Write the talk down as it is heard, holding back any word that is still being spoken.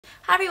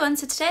Hi everyone,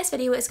 so today's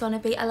video is going to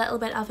be a little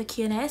bit of a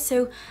Q&A.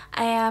 So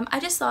I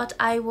just thought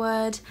I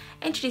would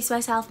introduce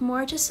myself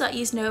more just so that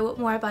you know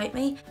more about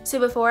me. So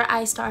before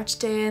I start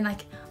doing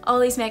like all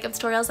these makeup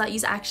tutorials that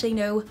you actually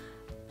know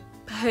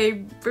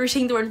who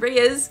Roisin Thornbury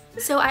is.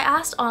 So I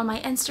asked on my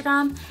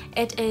Instagram,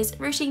 it is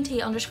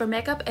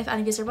roisint_makeup if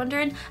any of you are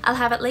wondering. I'll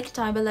have it linked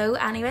down below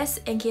anyways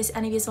in case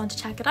any of you want to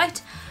check it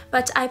out.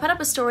 But I put up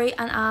a story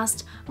and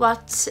asked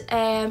what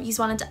you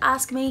wanted to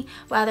ask me,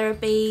 whether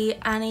it be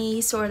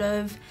any sort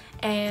of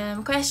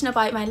question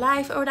about my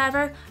life or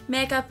whatever,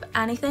 makeup,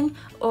 anything,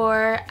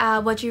 or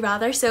would you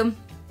rather. So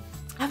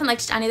I haven't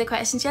looked at any of the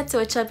questions yet, so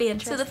it should be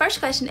interesting. So the first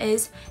question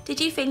is, did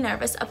you feel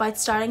nervous about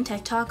starting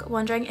TikTok,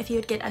 wondering if you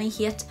would get any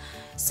hate?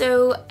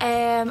 So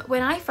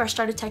when I first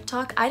started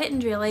TikTok, I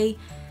didn't really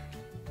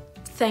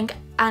think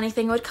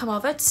anything would come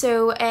of it.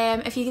 So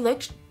if you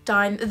look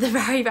down at the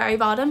very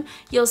bottom,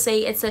 you'll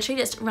see it's literally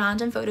just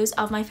random photos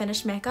of my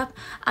finished makeup,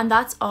 and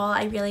that's all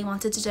I really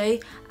wanted to do.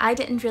 I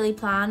didn't really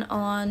plan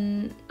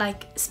on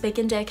like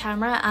speaking to a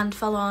camera and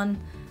full on,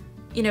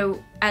 you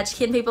know,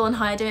 educating people on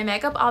how I do my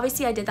makeup.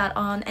 Obviously I did that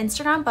on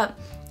Instagram, but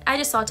I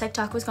just thought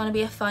TikTok was going to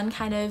be a fun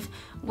kind of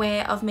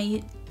way of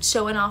me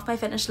showing off my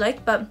finished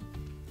look. But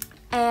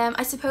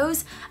I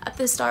suppose at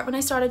the start when I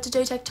started to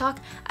do TikTok,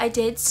 I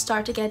did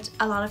start to get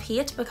a lot of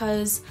hate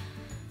because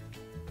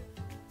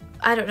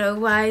I don't know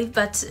why,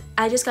 but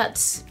I just got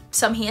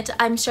some hate.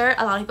 I'm sure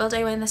a lot of people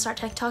do when they start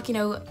TikTok, you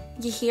know,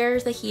 you hear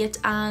the hate,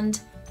 and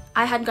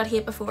I hadn't got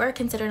hate before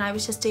considering I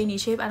was just doing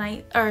YouTube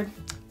or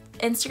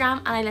Instagram,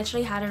 and I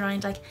literally had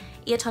around like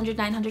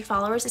 800-900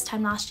 followers this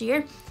time last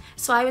year.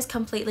 So I was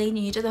completely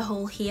new to the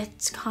whole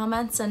hate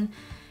comments and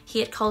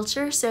hate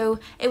culture, so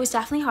it was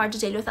definitely hard to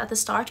deal with at the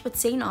start. But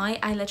see now,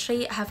 I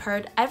literally have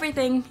heard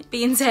everything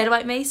being said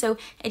about me, so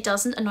it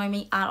doesn't annoy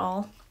me at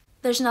all.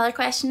 There's another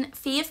question,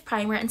 fave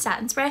primer and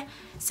setting spray.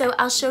 So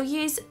I'll show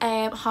you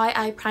how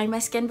I prime my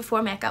skin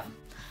before makeup.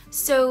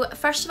 So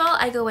first of all,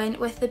 I go in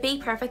with the Be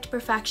Perfect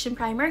Perfection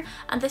Primer,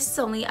 and this is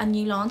only a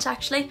new launch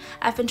actually.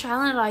 I've been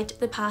trying it out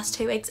the past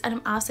 2 weeks and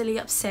I'm absolutely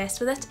obsessed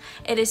with it.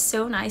 It is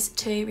so nice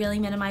to really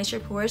minimise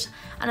your pores,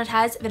 and it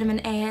has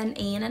vitamin A and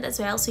E in it as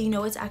well, so you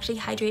know it's actually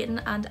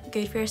hydrating and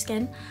good for your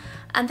skin.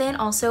 And then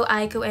also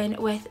I go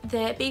in with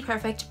the Be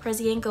Perfect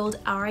Parisian Gold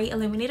Airy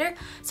Illuminator.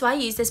 So I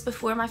use this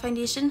before my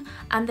foundation,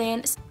 and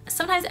then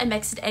sometimes I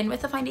mix it in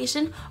with the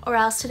foundation, or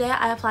else today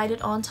I applied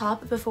it on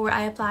top before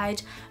I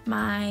applied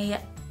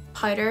my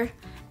powder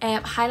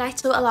highlight.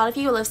 So a lot of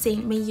you will have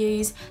seen me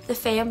use the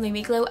Femme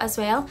Lumi Glow as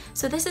well.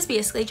 So this is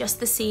basically just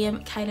the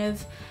same kind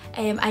of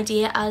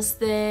idea as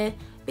the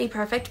Be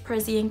Perfect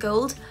Parisian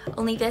Gold,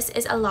 only this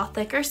is a lot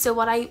thicker. So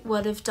what I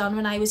would have done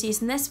when I was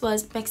using this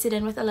was mix it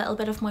in with a little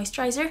bit of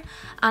moisturiser,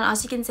 and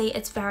as you can see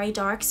it's very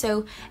dark,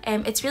 so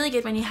it's really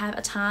good when you have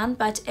a tan,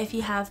 but if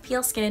you have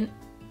pale skin,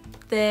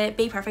 the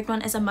Be Perfect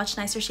one is a much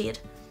nicer shade.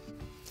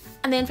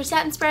 And then for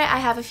setting spray, I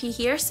have a few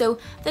here. So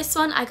this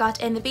one I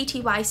got in the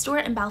BTY store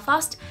in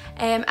Belfast.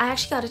 I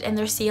actually got it in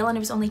their sale and it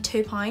was only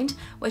 £2,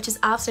 which is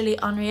absolutely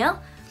unreal.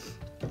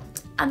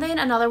 And then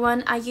another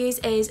one I use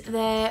is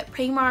the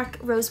Primark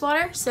Rose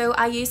Water. So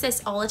I use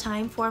this all the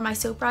time for my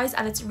soap brows,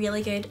 and it's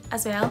really good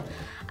as well.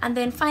 And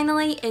then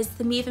finally is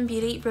the Maven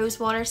Beauty Rose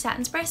Water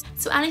Setting Spray.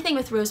 So anything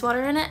with rose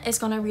water in it is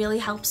going to really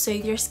help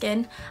soothe your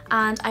skin,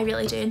 and I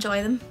really do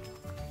enjoy them.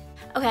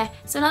 Okay,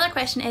 so another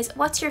question is,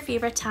 what's your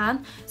favourite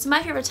tan? So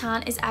my favourite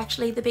tan is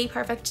actually the Be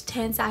Perfect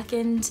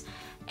 10-second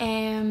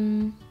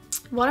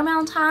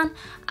watermelon tan,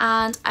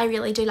 and I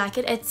really do like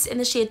it. It's in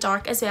the shade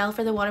dark as well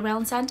for the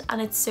watermelon scent,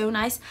 and it's so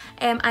nice.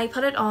 I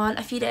put it on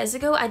a few days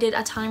ago. I did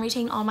a tan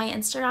routine on my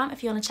Instagram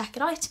if you want to check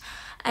it out,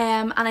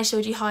 and I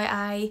showed you how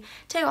I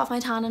take off my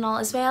tan and all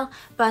as well.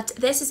 But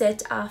this is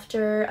it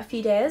after a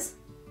few days.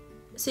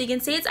 So you can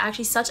see it's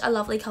actually such a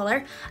lovely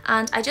colour,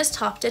 and I just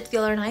topped it the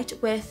other night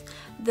with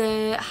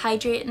the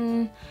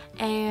hydrating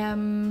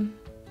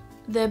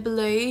the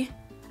blue.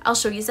 I'll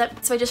show you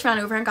it. So I just ran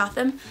over and got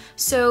them.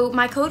 So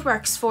my code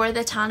works for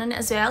the tanning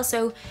as well,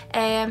 so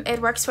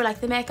it works for like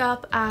the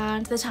makeup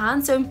and the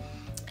tan. So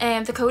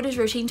the code is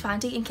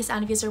roisin20 in case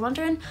any of you are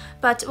wondering.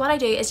 But what I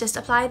do is just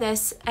apply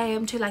this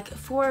to like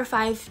 4 or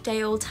 5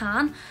 day old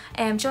tan,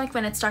 do you know, like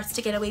when it starts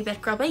to get a wee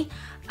bit grubby,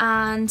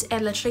 and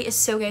it literally is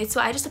so good. So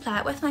I just apply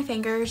it with my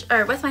fingers,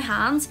 or with my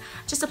hands,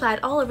 just apply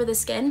it all over the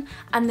skin,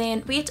 and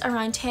then wait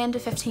around 10 to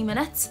 15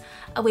 minutes,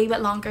 a wee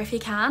bit longer if you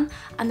can,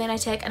 and then I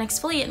take an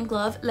exfoliating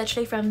glove,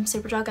 literally from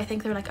Superdrug, I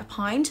think they're like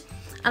 £1,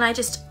 and I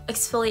just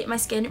exfoliate my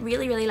skin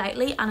really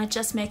lightly, and it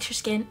just makes your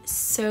skin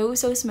so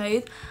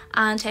smooth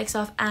and takes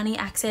off any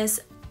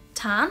excess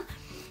tan.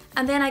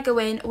 And then I go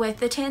in with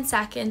the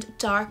 10-second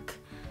dark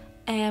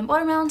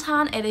watermelon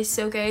tan. It is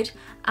so good,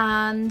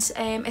 and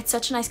it's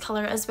such a nice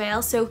colour as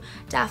well, so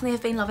definitely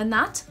have been loving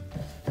that.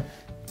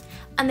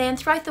 And then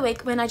throughout the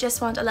week, when I just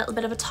want a little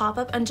bit of a top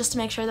up and just to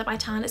make sure that my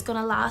tan is going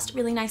to last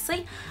really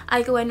nicely,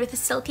 I go in with a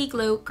Silky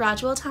Glow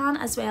Gradual Tan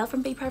as well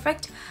from Be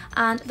Perfect,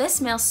 and this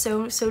smells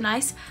so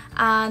nice,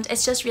 and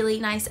it's just really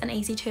nice and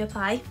easy to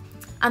apply.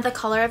 and the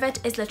colour of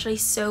it is literally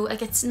so,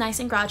 like, it's nice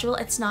and gradual.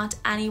 It's not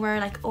anywhere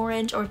like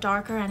orange or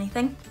dark or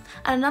anything.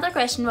 And another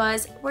question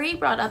was, were you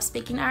brought up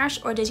speaking Irish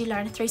or did you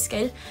learn it through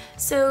school?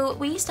 So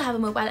we used to have a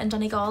mobile in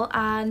Donegal,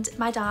 and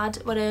my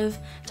dad would have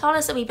taught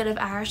us a wee bit of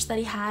Irish that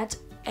he had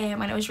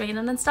when it was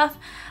raining and stuff.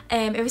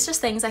 It was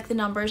just things like the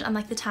numbers and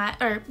like the time,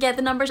 or yeah,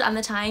 the numbers and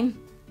the time.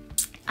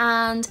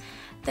 And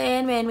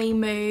then when we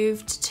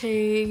moved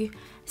to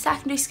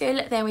secondary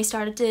school, then we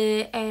started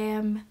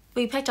to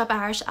we picked up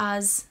Irish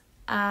as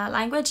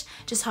language,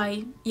 just how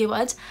you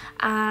would,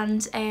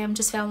 and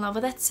just fell in love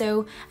with it.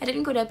 So I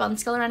didn't go to bun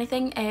school or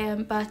anything,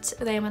 but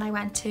then when I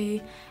went to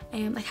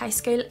like high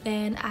school,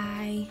 then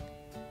I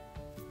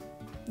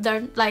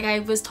learned, like, I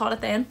was taught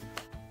it then.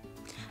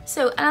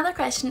 So another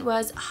question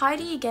was, how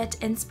do you get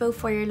inspo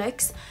for your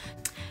looks?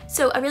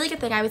 So a really good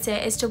thing I would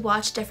say is to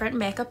watch different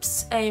makeup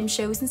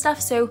shows and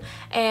stuff. So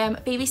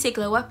BBC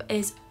Glow Up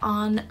is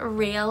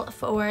unreal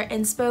for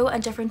inspo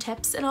and different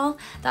tips and all.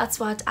 That's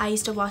what I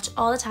used to watch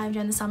all the time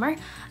during the summer.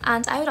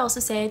 And I would also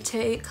say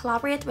to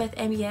collaborate with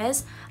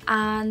MBAs,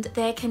 and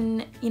they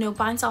can, you know,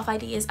 bounce off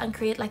ideas and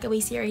create like a wee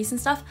series and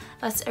stuff.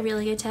 That's a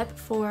really good tip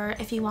for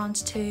if you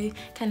want to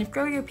kind of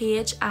grow your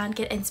page and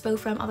get inspo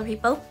from other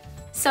people.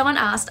 Someone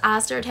asked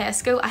Asda or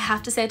Tesco. I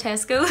have to say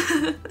Tesco.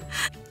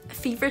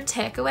 Favourite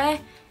takeaway?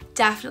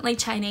 Definitely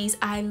Chinese.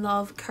 I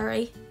love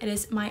curry. It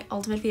is my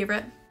ultimate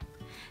favourite.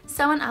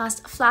 Someone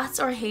asked, flats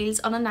or heels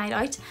on a night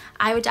out?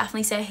 I would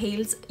definitely say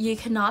heels. You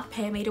cannot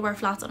pay me to wear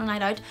flats on a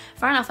night out.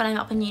 Fair enough, when I'm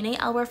up in uni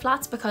I'll wear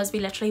flats because we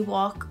literally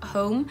walk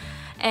home.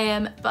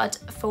 But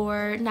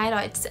for night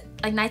outs,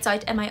 like nights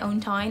out in my own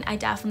town, I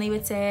definitely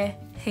would say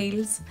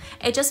heels.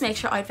 It just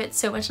makes your outfit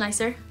so much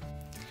nicer.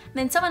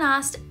 Then someone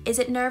asked, is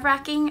it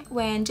nerve-wracking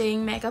when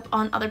doing makeup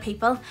on other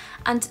people?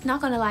 And not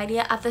gonna lie to you,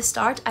 at the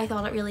start I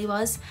thought it really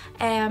was,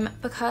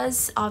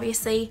 because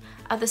obviously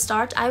at the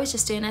start I was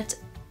just doing it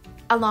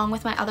along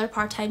with my other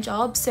part-time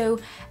job. So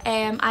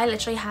I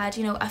literally had,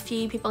 you know, a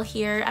few people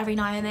here every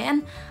now and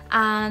then,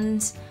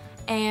 and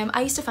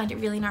I used to find it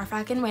really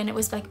nerve-wracking when it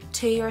was like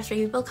 2 or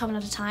 3 people coming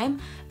at a time,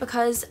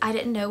 because I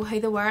didn't know who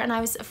they were and I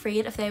was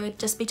afraid if they would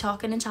just be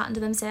talking and chatting to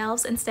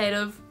themselves instead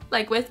of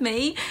like with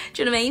me,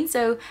 do you know what I mean?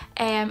 So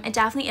it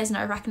definitely is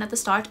nerve-wracking at the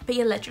start, but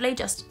you literally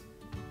just,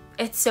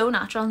 it's so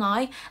natural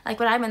now. Like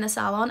when I'm in the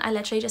salon, I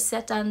literally just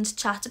sit and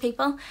chat to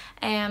people,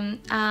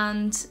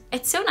 and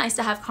it's so nice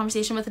to have a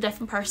conversation with a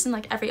different person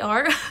like every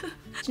hour.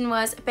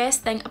 Was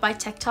best thing about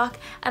TikTok,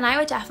 and I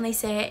would definitely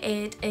say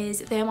it is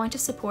the amount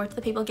of support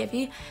that people give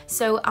you.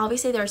 So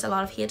obviously there's a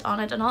lot of hate on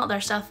it and all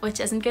other stuff which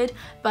isn't good,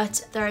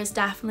 but there is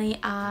definitely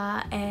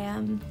a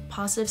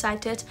positive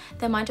side to it.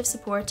 The amount of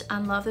support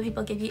and love that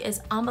people give you is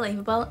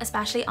unbelievable,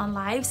 especially on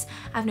lives.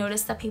 I've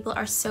noticed that people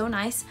are so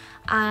nice,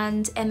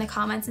 and in the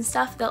comments and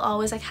stuff they'll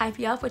always like hype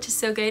you up, which is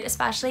so good,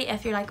 especially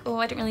if you're like, oh,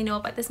 I don't really know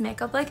about this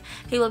makeup look.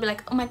 People will be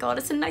like, oh my god,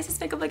 it's the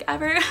nicest makeup look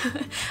ever.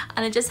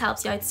 And it just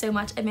helps you out so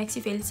much. It makes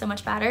you feel so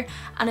much better,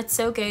 and it's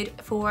so good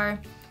for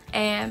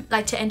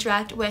like to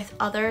interact with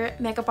other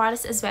makeup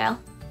artists as well.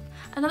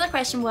 Another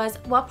question was,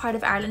 what part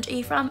of Ireland are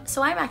you from?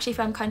 So I'm actually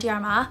from County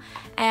Armagh.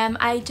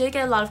 I do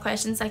get a lot of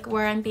questions like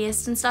where I'm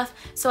based and stuff.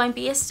 So I'm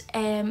based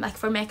like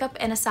for makeup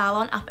in a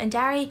salon up in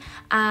Derry,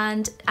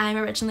 and I'm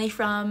originally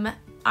from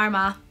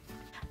Armagh.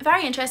 A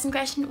very interesting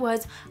question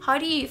was, how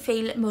do you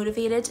feel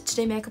motivated to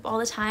do makeup all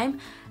the time,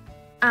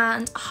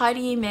 and how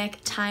do you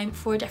make time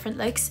for different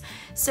looks?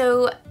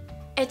 So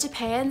it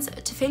depends.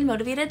 To feel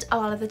motivated, a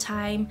lot of the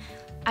time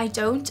I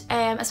don't,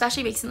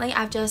 especially recently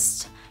I've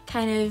just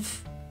kind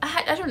of,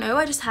 I don't know,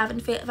 I just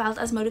haven't felt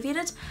as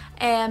motivated,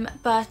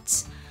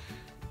 but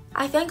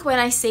I think when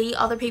I see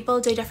other people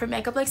do different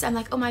makeup looks, I'm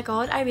like, oh my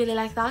god, I really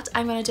like that,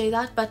 I'm gonna do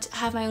that, but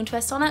have my own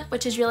twist on it,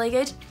 which is really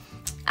good.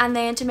 And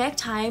then to make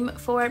time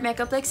for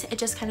makeup looks, it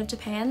just kind of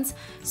depends.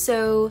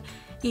 So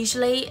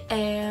usually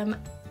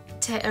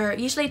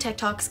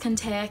TikToks can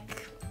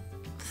take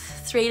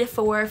 3 to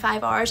 4 or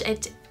 5 hours.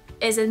 It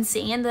is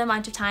insane the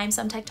amount of time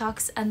some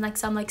TikToks and like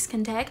some looks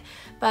can take,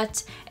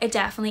 but it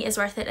definitely is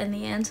worth it in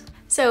the end.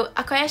 So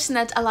a question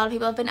that a lot of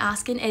people have been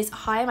asking is,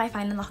 how am I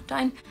finding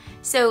lockdown?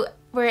 So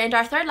we're into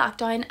our 3rd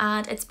lockdown,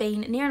 and it's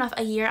been near enough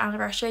a year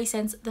anniversary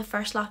since the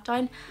first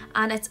lockdown,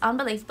 and it's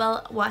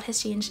unbelievable what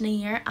has changed in a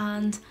year,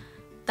 and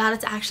that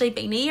it's actually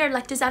been a year.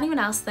 Like, does anyone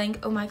else think,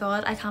 oh my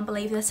god, I can't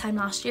believe this time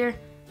last year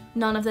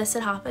none of this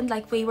had happened?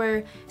 Like, we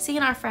were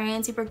seeing our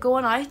friends, we were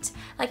going out,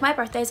 like my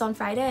birthday's on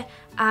Friday,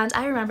 and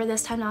I remember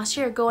this time last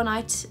year going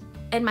out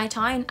in my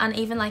town, and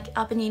even like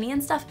up in uni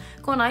and stuff,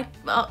 going out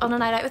on a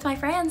night out with my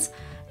friends.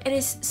 It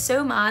is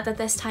so mad that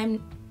this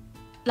time,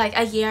 like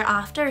a year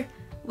after,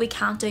 we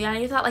can't do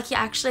any of that. Like, you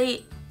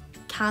actually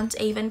can't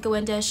even go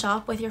into a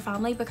shop with your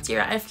family, because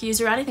if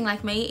you're anything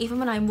like me, even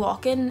when I'm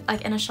walking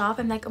like in a shop,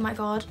 I'm like, oh my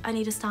god, I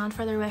need to stand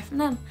further away from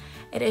them.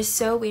 It is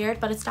so weird,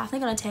 but it's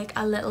definitely going to take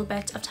a little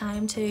bit of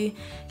time to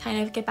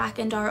kind of get back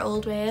into our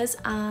old ways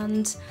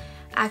and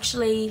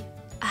actually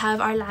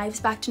have our lives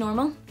back to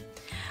normal.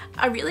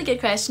 A really good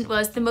question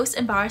was the most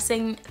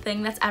embarrassing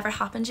thing that's ever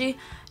happened to you.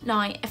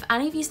 Now, if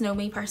any of you know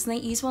me personally,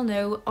 you will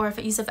know, or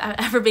if you have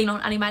ever been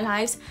on any of my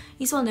lives,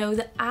 you will know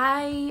that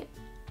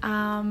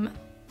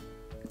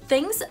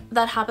things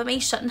that happen to me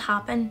shouldn't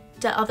happen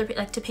to other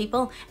people, like to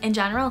people in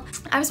general.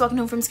 I was walking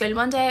home from school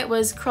one day,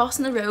 was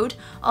crossing the road,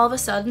 all of a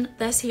sudden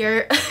this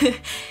here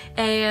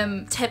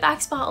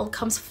Tipex bottle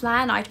comes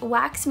flying out,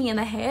 whacks me in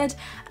the head,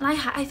 and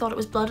I thought it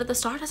was blood at the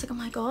start. I was like, oh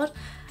my god.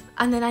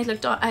 And then I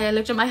looked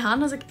at my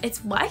hand, I was like,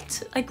 it's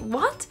white, like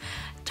what?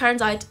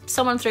 Turns out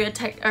someone threw a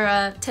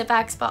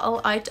Tipex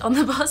bottle out on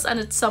the bus and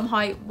it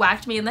somehow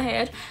whacked me in the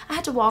head. I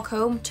had to walk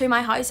home to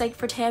my house like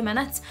for 10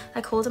 minutes,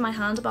 like holding my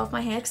hand above my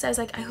head, because I was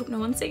like, I hope no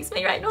one sees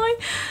me right now.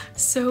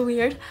 So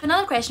weird.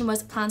 Another question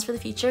was plans for the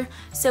future.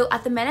 So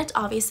at the minute,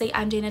 obviously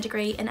I'm doing a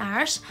degree in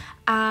art,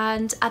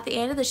 and at the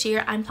end of this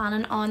year I'm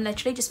planning on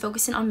literally just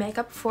focusing on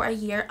makeup for a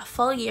year, a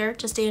full year,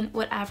 just doing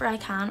whatever I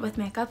can with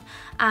makeup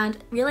and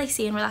really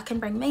seeing where that can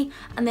bring me.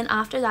 And then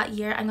after that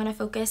year I'm going to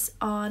focus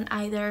on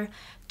either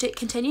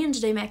continuing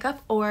to do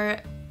makeup or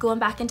going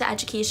back into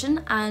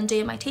education and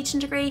doing my teaching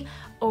degree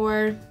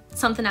or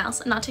something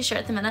else. I'm not too sure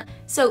at the minute.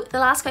 So the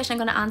last question I'm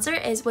going to answer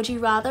is, would you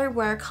rather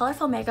wear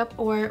colourful makeup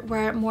or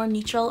wear more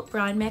neutral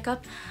brown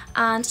makeup?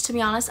 And to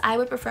be honest, I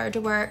would prefer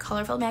to wear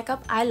colourful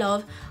makeup. I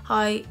love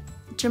how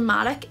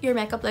dramatic your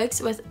makeup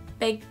looks with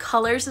big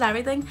colours and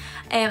everything,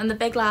 and the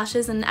big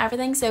lashes and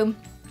everything. So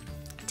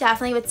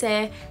definitely would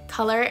say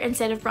colour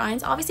instead of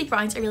browns. Obviously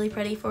browns are really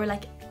pretty for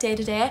like day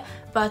to day,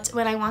 but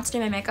when I want to do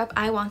my makeup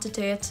I want to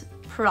do it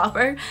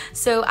proper,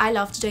 so I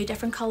love to do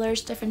different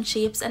colours, different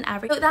shapes and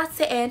everything. So that's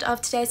the end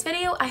of today's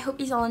video. I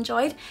hope you all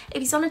enjoyed.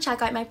 If you want to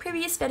check out my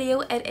previous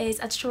video, it is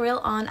a tutorial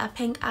on a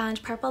pink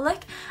and purple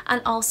look,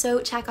 and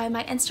also check out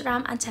my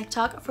Instagram and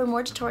TikTok for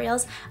more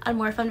tutorials and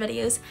more fun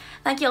videos.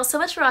 Thank you all so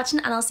much for watching,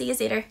 and I'll see you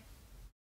later.